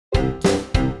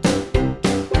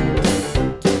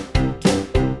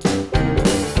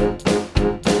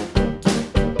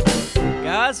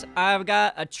Neebs, I've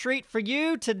got a treat for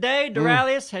you today.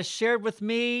 Doraleous has shared with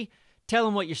me. Tell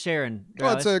him what you're sharing.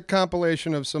 Well, it's a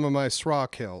compilation of some of my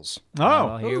SRAW kills.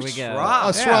 Oh, here we go.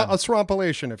 A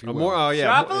SRAWpilation, if you will.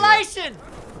 SRAWpilation!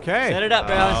 Okay. Set it up,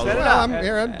 Doraleous. Set it up. I'm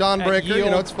here. I'm Dawnbreaker. You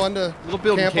know, it's fun to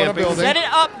camp on a building. Set it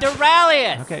up,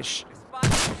 Doraleous! Okay, shh.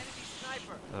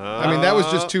 I mean, that was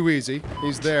just too easy.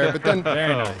 He's there, but then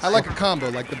Very nice. I like a combo,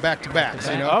 like the back-to-backs,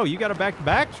 you know? Oh, you got a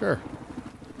back-to-back? Sure.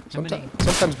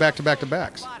 Sometimes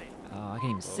back-to-back-to-backs. Oh, I can't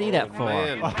even see that far.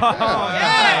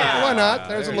 Yeah. Why not?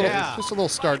 There's a little, just a little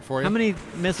start for you. How many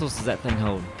missiles does that thing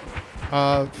hold?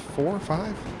 4 or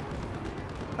 5.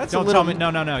 That's Don't tell me. No,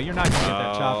 no, no. You're not going to get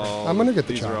that chopper. I'm going to get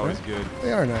the These chopper. are always good.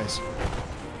 They are nice.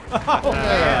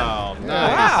 Wow, nice.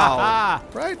 Wow.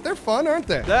 Right? They're fun, aren't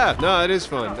they? Yeah, no, it is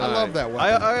fun. I love that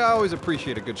weapon. I always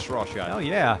appreciate a good straw shot. Oh,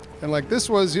 yeah. And like this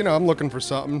was, you know, I'm looking for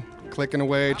something, clicking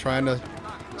away, trying to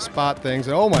spot things.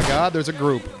 And oh my God, there's a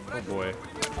group. Oh boy.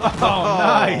 Oh,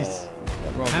 nice.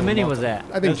 How many was that?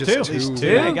 I think That's just 2. two.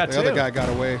 Yeah, you got the 2. other guy got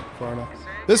away far enough.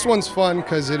 This one's fun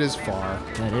because it is far.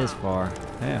 That is far.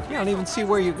 Yeah. You don't even see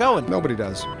where you're going. Nobody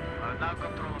does.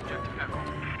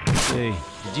 See.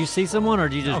 Did you see someone, or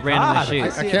did you just Oh, randomly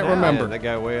God, shoot? I can't remember. Yeah, that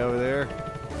guy way over there.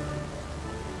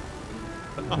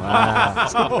 Wow.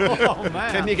 Oh,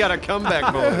 man. And he got a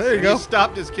comeback bonus. There you go. He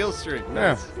stopped his kill streak.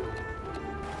 Yeah. Nice.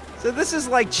 So this is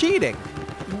like cheating.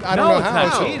 I don't know it's how.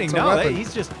 not cheating. It's a No, weapon.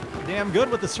 he's just damn good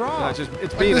with the straw. No, it's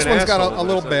Like being this an one's got asshole, a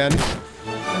little but it's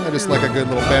bend. I just like a good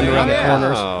little bend around the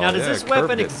corners. Now, does this weapon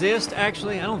curved it. exist,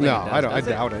 actually? I don't think No, it does. I don't. I does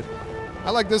it? doubt it.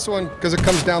 I like this one because it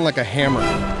comes down like a hammer.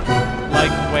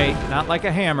 Like, wait, not like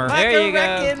a hammer. There you go.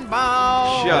 Wrecking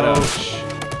ball. Shut up.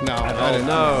 No, I didn't.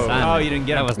 No. Simon, Oh, you didn't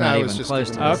get that it. was No, not it even was just close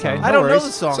to giving this Okay. song. I don't know worries.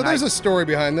 the song. So there's a story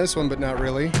behind this one, but not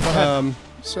really.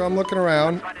 So I'm looking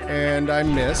around and I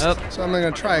missed. Oh. So I'm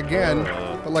going to try again.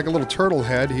 But like a little turtle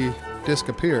head, he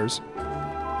disappears.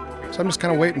 So I'm just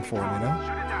kind of waiting for him, you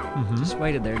know? Just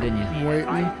waited there, didn't you? I'm waiting.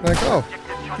 Like, oh,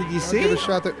 Did you give see? a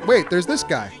shot there. Wait, there's this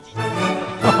guy.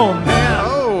 Oh, man.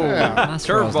 Oh. Yeah. My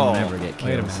straws Curveball. don't ever get kills.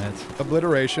 Wait a minute.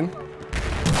 Obliteration.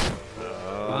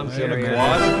 I'm Is that a serious.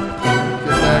 quad? Get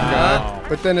that guy.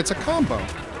 But then it's a combo.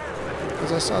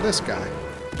 Because I saw this guy.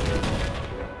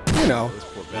 You know,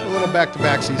 a little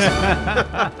back-to-backsies.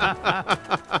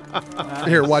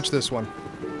 Here, watch this one.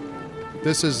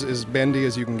 This is as bendy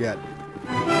as you can get.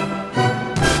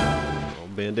 Oh,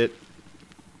 bandit.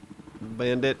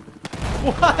 Bandit.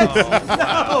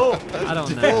 I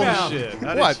don't know. Bullshit.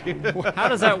 What? How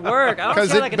does that work? I don't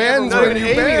Because see how it that could ever bends work. when you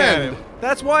aiming at bend. him.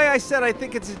 That's why I said I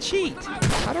think it's a cheat.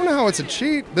 I don't know how it's a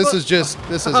cheat. This is just,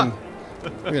 this isn't,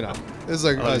 you know, this is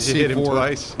a Did you hit him C4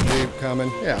 twice? wave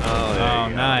coming. Yeah. Oh, there Oh, you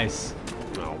go. nice.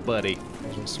 Oh, buddy.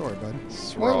 Sorry, bud.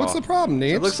 Raw. What's the problem,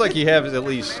 Neebs? It looks like you have at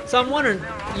least. So I'm wondering,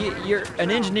 you're an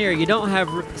engineer. You don't have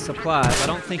supplies. I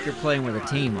don't think you're playing with a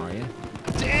team, are you?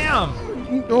 Damn.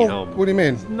 Oh, know. what do you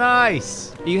mean?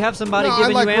 Nice. Do you have somebody No,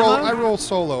 giving I like you ammo? I roll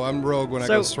solo. I'm rogue when I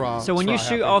go straw. So when you straw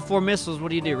shoot happy. all 4 missiles, what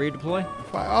do you do? Redeploy?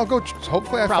 I'll go.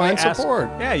 Hopefully, I Probably find ask- support.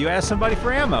 Yeah, you ask somebody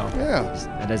for ammo. Yeah.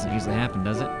 That doesn't usually happen,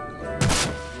 does it?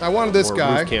 I wanted this Or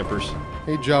guy. roof campers.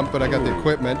 He jumped, but I got the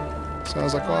equipment. So I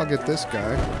was like, well, I'll get this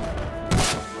guy.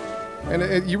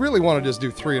 And you really want to just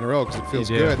do 3 in a row because it feels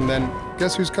You do. good. And then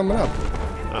guess who's coming up?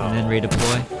 And then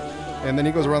redeploy? And then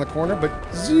he goes around the corner, but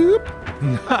zoop.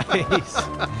 Nice.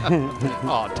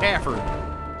 Oh, Tafford.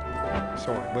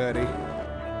 Sorry, buddy.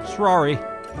 Sorry.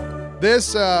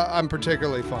 This I'm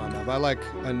particularly fond of. I like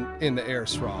an in-the-air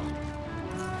straw.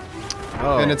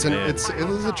 Oh, And it man.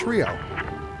 is a trio.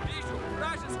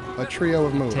 A trio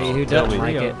of moves. Tell you who Tell doesn't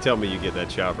me, like it. tell me you get that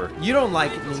chopper. You don't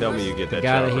like it. Tell me you get The that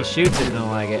guy chopper. that he shoots it don't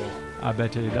like it. I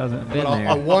bet you he doesn't. Been But there.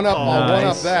 I'll one up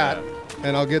Nice. that,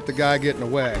 and I'll get the guy getting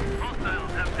away.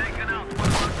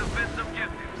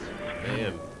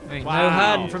 Man, Ain't Wow. no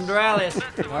hiding from Doraleous.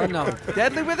 Oh no.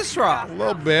 Deadly with a straw. A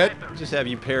little bit. just have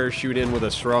you parachute in with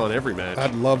a straw in every match.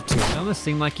 I'd love to. It almost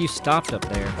seemed like you stopped up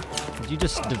there. Did you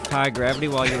just defy gravity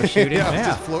while you were shooting? Yeah, I was Yeah.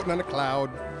 just floating on a cloud.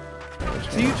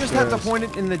 So you just have to point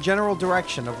it in the general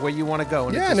direction of where you want to go.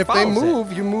 And it Yeah, just and if they follows it.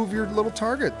 move, you move your little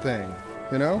target thing,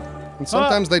 you know? And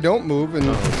sometimes they don't move, and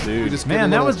dude. you just give Man, them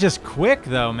a that little- was just quick,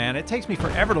 though, man. It takes me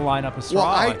forever to line up a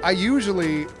straw. Well, I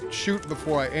usually shoot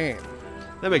before I aim.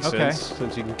 That makes Okay. sense,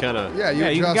 since you can kind of. Yeah, you Yeah,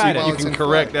 you can adjust guide it. while You it's can in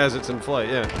correct flight. as it's in flight,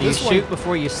 yeah. Do you This one- shoot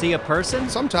before you see a person?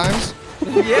 Sometimes.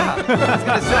 Yeah, I was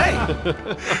gonna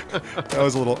say. That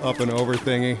was a little up and over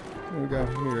thingy. What we got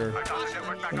here?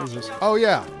 What is this? Oh,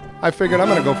 yeah. I figured I'm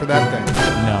going to go for that thing.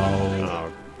 No.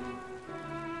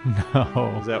 Oh,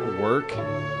 No. does that work?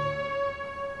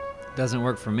 Doesn't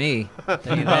work for me.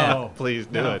 Tell you that. No. Please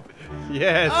do it.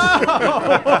 Yes.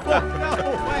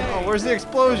 Oh, Where's the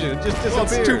explosion? It just Well,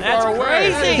 disappeared. it's too That's far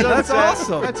away. crazy. That's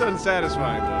awesome. That's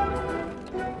unsatisfying,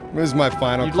 though. This is my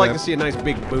final You'd clip. like to see a nice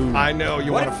big boom. I know,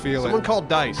 you want to feel Someone it. called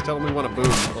Dice. Tell them we want a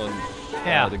boom on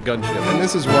Yeah. the gunship. And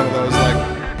this is one of those,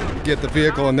 like, get the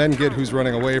vehicle and then get who's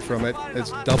running away from it.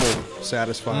 It's double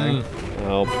satisfying.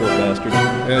 Oh, poor bastard.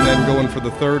 And then going for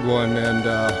the third one, and,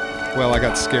 well, I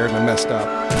got scared and I messed up.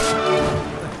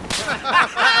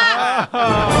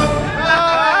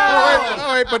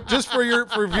 All right, but just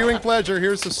for viewing pleasure,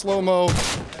 here's the slow-mo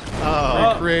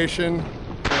recreation.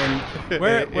 And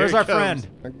Where's our friend?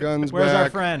 the gun's Where's back. our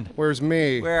friend? Where's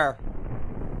me? Where?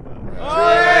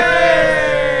 Bye.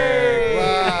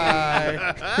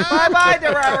 Bye-bye,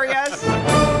 Doraleous.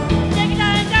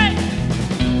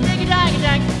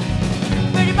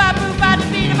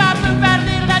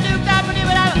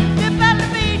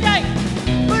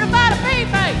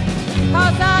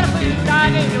 Outside of food, I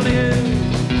get a little